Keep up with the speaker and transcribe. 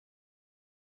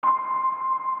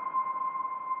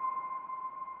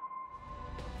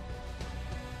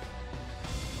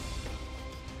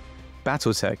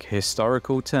BattleTech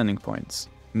Historical Turning Points,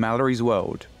 Mallory's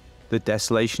World, The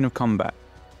Desolation of Combat,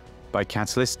 by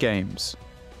Catalyst Games,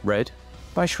 read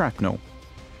by Shrapnel.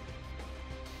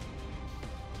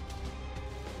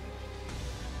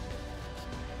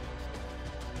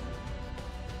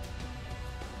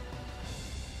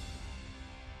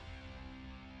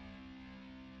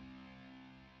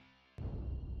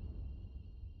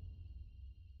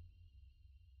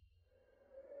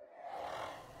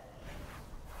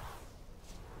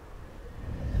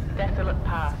 Desolate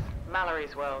Pass,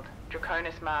 Mallory's World,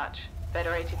 Draconis March,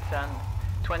 Federated Sun,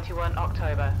 21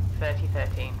 October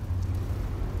 3013.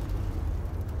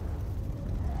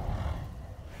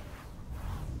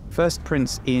 First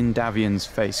Prince Ian Davion's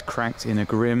face cracked in a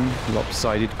grim,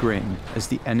 lopsided grin as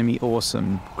the enemy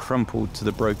Awesome crumpled to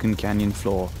the broken canyon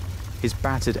floor. His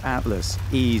battered atlas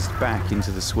eased back into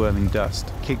the swirling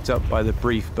dust, kicked up by the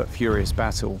brief but furious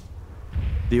battle.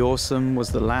 The Awesome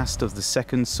was the last of the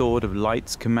second sword of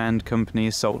Light's Command Company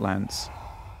assault lance,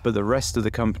 but the rest of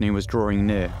the company was drawing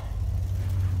near.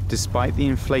 Despite the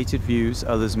inflated views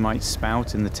others might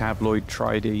spout in the tabloid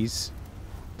trides,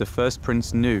 the First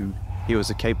Prince knew he was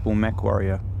a capable mech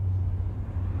warrior.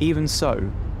 Even so,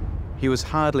 he was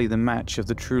hardly the match of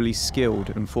the truly skilled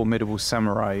and formidable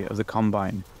samurai of the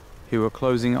Combine, who were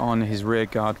closing on his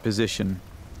rearguard position.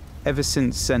 Ever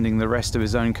since sending the rest of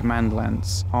his own command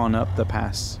lance on up the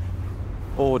pass,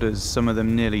 orders some of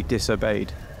them nearly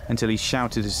disobeyed, until he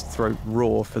shouted his throat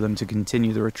raw for them to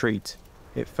continue the retreat.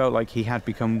 It felt like he had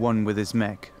become one with his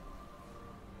mech.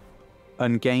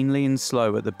 Ungainly and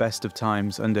slow at the best of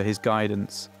times under his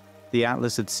guidance, the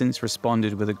Atlas had since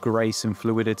responded with a grace and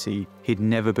fluidity he'd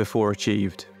never before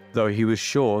achieved, though he was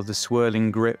sure the swirling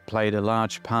grip played a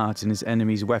large part in his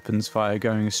enemy's weapons fire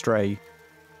going astray.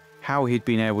 How he'd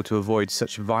been able to avoid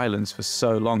such violence for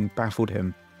so long baffled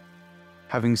him.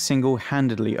 Having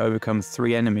single-handedly overcome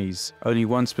 3 enemies only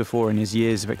once before in his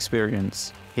years of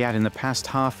experience, he had in the past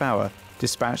half hour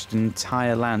dispatched an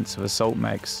entire lance of assault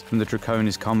mechs from the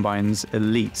Draconis Combine's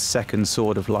elite second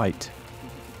sword of light.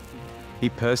 He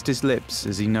pursed his lips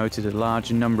as he noted a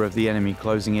large number of the enemy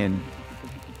closing in.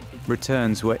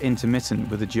 Returns were intermittent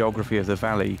with the geography of the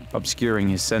valley obscuring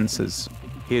his senses.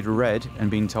 He had read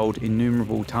and been told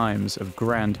innumerable times of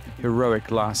grand,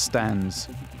 heroic last stands,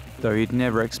 though he'd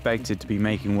never expected to be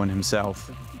making one himself.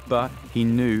 But he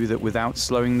knew that without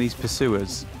slowing these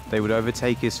pursuers, they would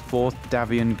overtake his 4th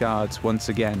Davion guards once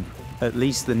again. At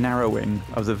least the narrowing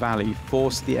of the valley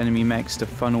forced the enemy mechs to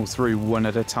funnel through one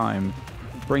at a time,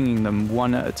 bringing them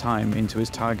one at a time into his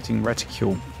targeting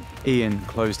reticule. Ian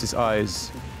closed his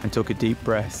eyes and took a deep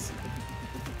breath,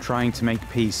 trying to make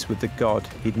peace with the god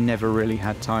he'd never really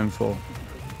had time for.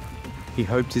 He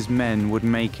hoped his men would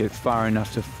make it far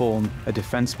enough to form a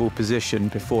defensible position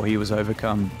before he was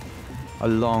overcome. A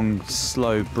long,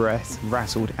 slow breath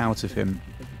rattled out of him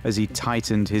as he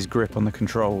tightened his grip on the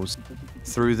controls.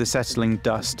 Through the settling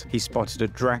dust, he spotted a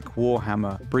Drac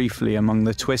warhammer briefly among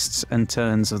the twists and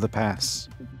turns of the pass.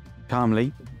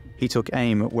 Calmly, he took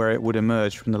aim at where it would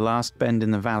emerge from the last bend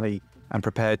in the valley and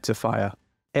prepared to fire.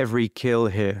 Every kill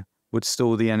here would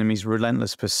stall the enemy's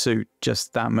relentless pursuit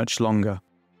just that much longer.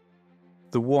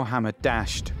 The warhammer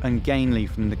dashed ungainly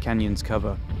from the canyon's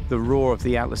cover. The roar of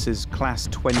the Atlas's Class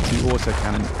 20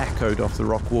 autocannon echoed off the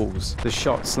rock walls. The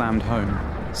shot slammed home,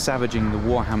 savaging the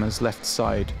warhammer's left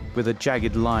side with a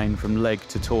jagged line from leg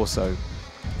to torso.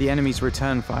 The enemy's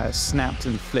return fire snapped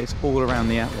and flit all around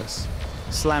the Atlas,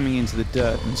 slamming into the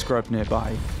dirt and scrub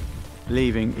nearby,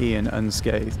 leaving Ian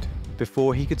unscathed.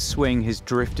 Before he could swing his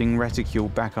drifting reticule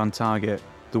back on target,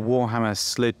 the warhammer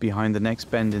slid behind the next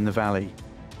bend in the valley.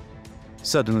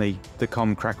 Suddenly, the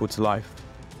comm crackled to life.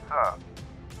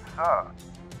 Sir.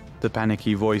 The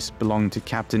panicky voice belonged to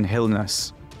Captain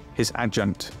Hillness, his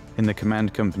adjutant in the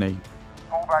command company.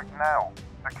 Fall back now.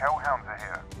 The Kell Hounds are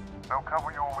here. They'll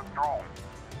cover your withdrawal.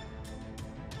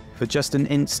 For just an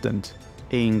instant,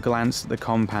 Ian glanced at the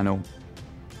comm panel.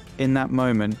 In that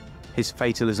moment, his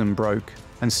fatalism broke,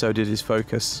 and so did his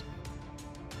focus.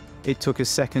 It took a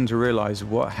second to realize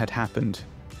what had happened.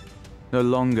 No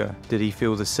longer did he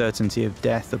feel the certainty of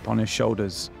death upon his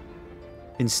shoulders.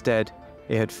 Instead,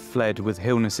 it had fled with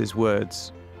Hillness's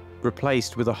words,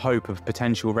 replaced with a hope of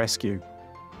potential rescue.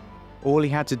 All he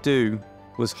had to do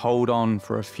was hold on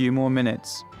for a few more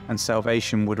minutes and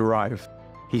salvation would arrive.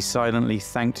 He silently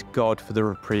thanked God for the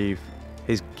reprieve,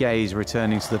 his gaze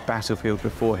returning to the battlefield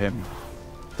before him.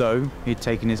 Though he'd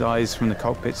taken his eyes from the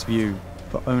cockpit's view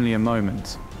for only a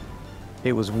moment,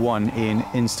 it was one Ian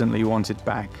instantly wanted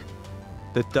back.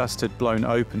 The dust had blown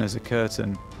open as a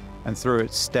curtain, and through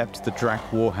it stepped the Drac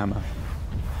warhammer.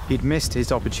 He'd missed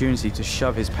his opportunity to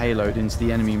shove his payload into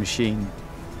the enemy machine.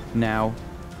 Now,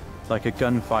 like a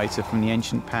gunfighter from the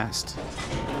ancient past,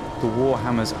 the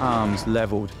Warhammer's arms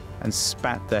leveled and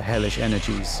spat their hellish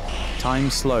energies. Time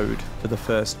slowed for the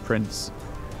first prince,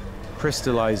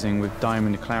 crystallizing with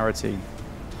diamond clarity.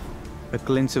 A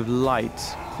glint of light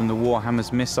from the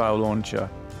Warhammer's missile launcher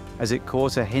as it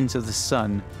caught a hint of the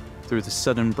sun through the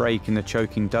sudden break in the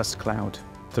choking dust cloud.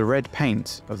 The red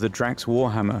paint of the Drax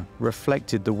Warhammer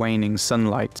reflected the waning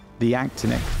sunlight, the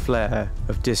actinic flare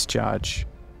of discharge.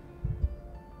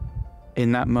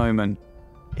 In that moment,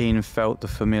 Ian felt the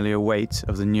familiar weight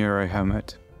of the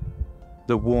neurohelmet,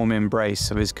 the warm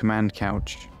embrace of his command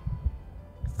couch,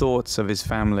 thoughts of his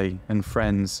family and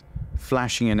friends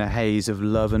flashing in a haze of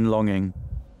love and longing.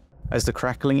 As the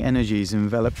crackling energies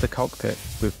enveloped the cockpit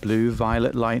with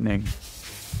blue-violet lightning,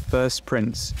 First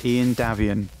Prince Ian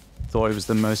Davion thought it was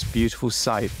the most beautiful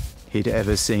sight he'd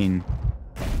ever seen.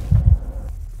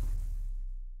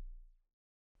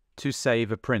 To save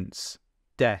a prince,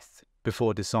 death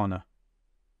before dishonor.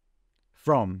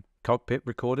 From Cockpit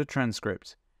Recorder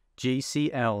Transcript,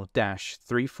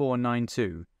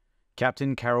 GCL-3492,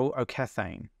 Captain Carol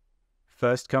O'Cathane,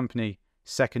 1st Company,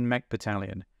 2nd Mech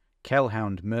Battalion, Kell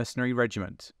Hound Mercenary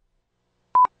Regiment.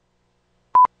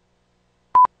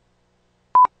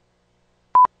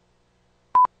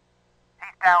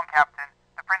 He's down, Captain.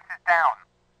 The Prince is down.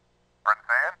 Prince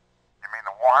Ian? You mean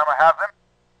the Warhammer have them?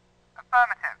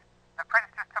 Affirmative. The Prince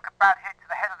just took a bad hit to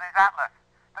the head of his Atlas.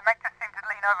 The mech just seemed to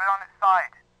lean over on its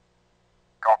side.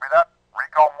 Copy that.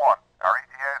 Recon 1. Our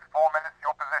ETA is 4 minutes to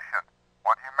your position.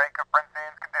 What do you make of Prince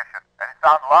Ian's condition? Any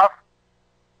sound of life?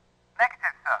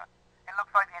 Negative, sir. It looks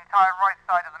like the entire right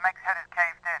side of the mech's head is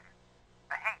caved in.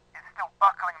 The heat is still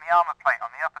buckling the armor plate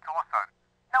on the upper torso.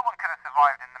 No one could have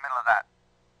survived in the middle of that.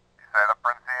 You say that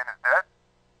Prince Ian is dead?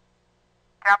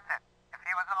 Captain, if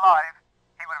he was alive,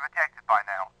 he would have ejected by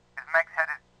now. His mech's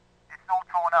head it's all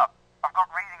torn up. I've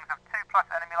got readings of 2+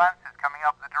 enemy lancers coming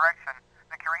up the direction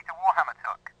the Kurita Warhammer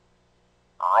took.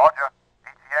 Roger.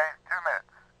 ETA is 2 minutes.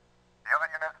 The other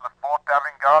units of the 4th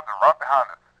Davion Guards are right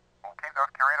behind us. We'll keep those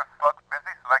Kurita slugs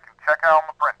busy so they can check out on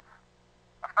the Prince.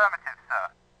 Affirmative, sir.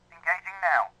 Engaging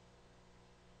now.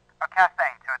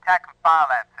 O'Cathane to attack and fire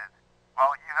lancers.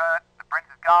 Well, you heard, the Prince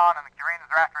is gone and the Kuritas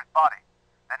are after his body.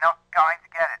 They're not going to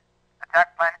get it.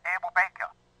 Attack plan Abel Baker.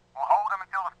 We'll hold them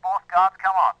until the 4th Guards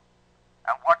come on.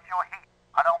 And watch your heat.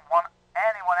 I don't want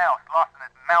anyone else lost in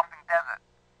this mouthing desert.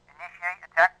 Initiate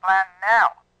attack plan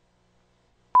now.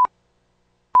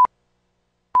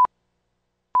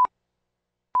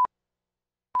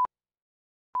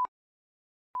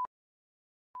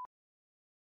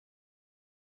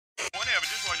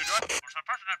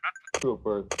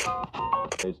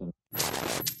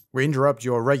 We interrupt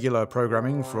your regular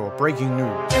programming for breaking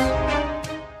news.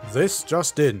 This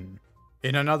just in.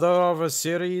 In another of a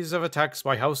series of attacks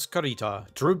by House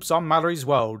Kurita, troops on Mallory's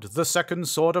world, the 2nd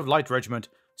Sword of Light Regiment,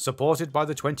 supported by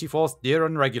the 24th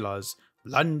Davion Regulars,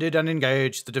 landed and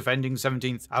engaged the defending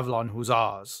 17th Avalon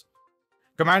Hussars.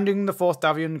 Commanding the 4th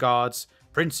Davion Guards,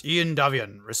 Prince Ian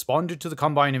Davion responded to the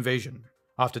Combine invasion.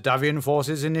 After Davion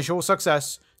Force's initial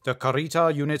success, the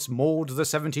Kurita units mauled the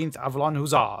 17th Avalon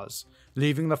Hussars,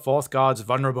 leaving the 4th Guards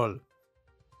vulnerable.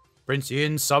 Prince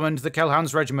Ian summoned the Kell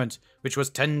Hounds regiment, which was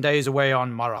 10 days away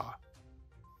on Mara.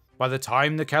 By the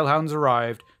time the Kell Hounds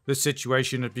arrived, the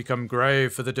situation had become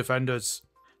grave for the defenders.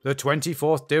 The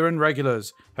 24th Davion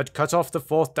Regulars had cut off the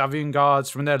 4th Davion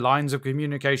Guards from their lines of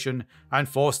communication and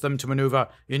forced them to maneuver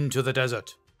into the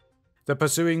desert. The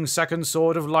pursuing 2nd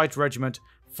Sword of Light Regiment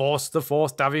forced the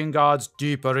 4th Davion Guards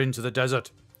deeper into the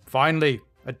desert. Finally,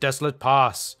 at Desolate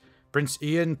Pass, Prince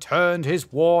Ian turned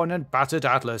his worn and battered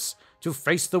Atlas to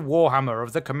face the Warhammer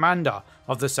of the commander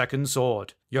of the 2nd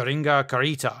Sword, Yoringa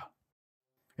Kurita.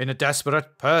 In a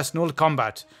desperate personal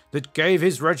combat that gave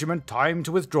his regiment time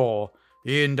to withdraw,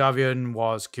 Ian Davion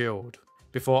was killed.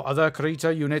 Before other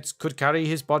Kurita units could carry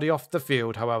his body off the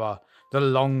field, however, the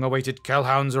long-awaited Kell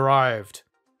Hounds arrived.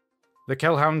 The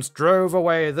Kell Hounds drove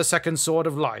away the 2nd Sword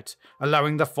of Light,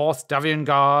 allowing the 4th Davion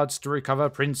Guards to recover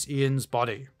Prince Ian's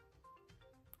body.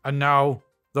 And now,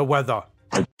 the weather.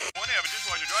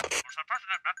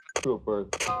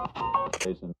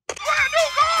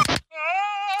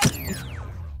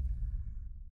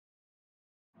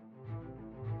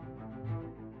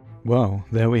 Well,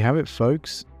 there we have it,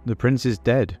 folks. The prince is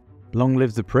dead. Long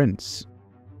live the prince.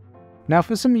 Now,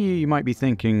 for some of you might be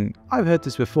thinking, I've heard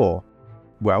this before.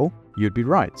 Well, you'd be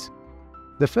right.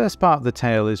 The first part of the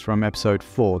tale is from episode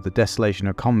 4, The Desolation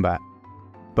of Combat.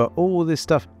 But all this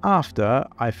stuff after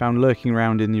I found lurking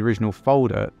around in the original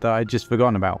folder that I'd just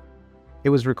forgotten about. It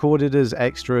was recorded as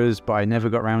extras, but I never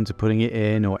got around to putting it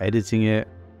in or editing it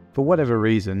for whatever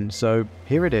reason, so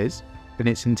here it is in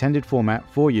its intended format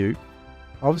for you.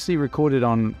 Obviously recorded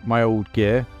on my old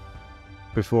gear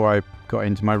before I got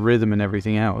into my rhythm and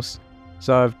everything else,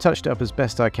 so I've touched it up as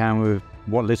best I can with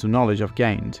what little knowledge I've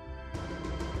gained.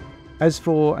 As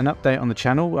for an update on the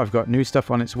channel, I've got new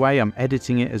stuff on its way. I'm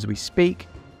editing it as we speak,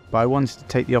 but I wanted to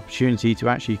take the opportunity to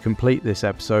actually complete this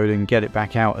episode and get it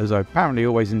back out as I apparently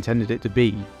always intended it to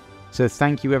be. So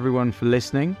thank you everyone for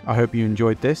listening. I hope you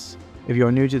enjoyed this. If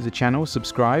you're new to the channel,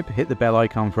 subscribe, hit the bell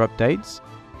icon for updates,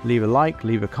 leave a like,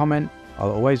 leave a comment,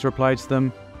 I'll always reply to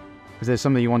them. If there's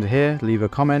something you want to hear, leave a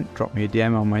comment, drop me a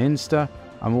DM on my Insta.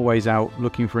 I'm always out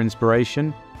looking for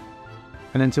inspiration.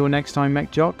 And until next time,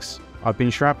 Mech Jocks, I've been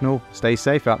Shrapnel. Stay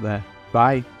safe out there.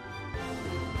 Bye.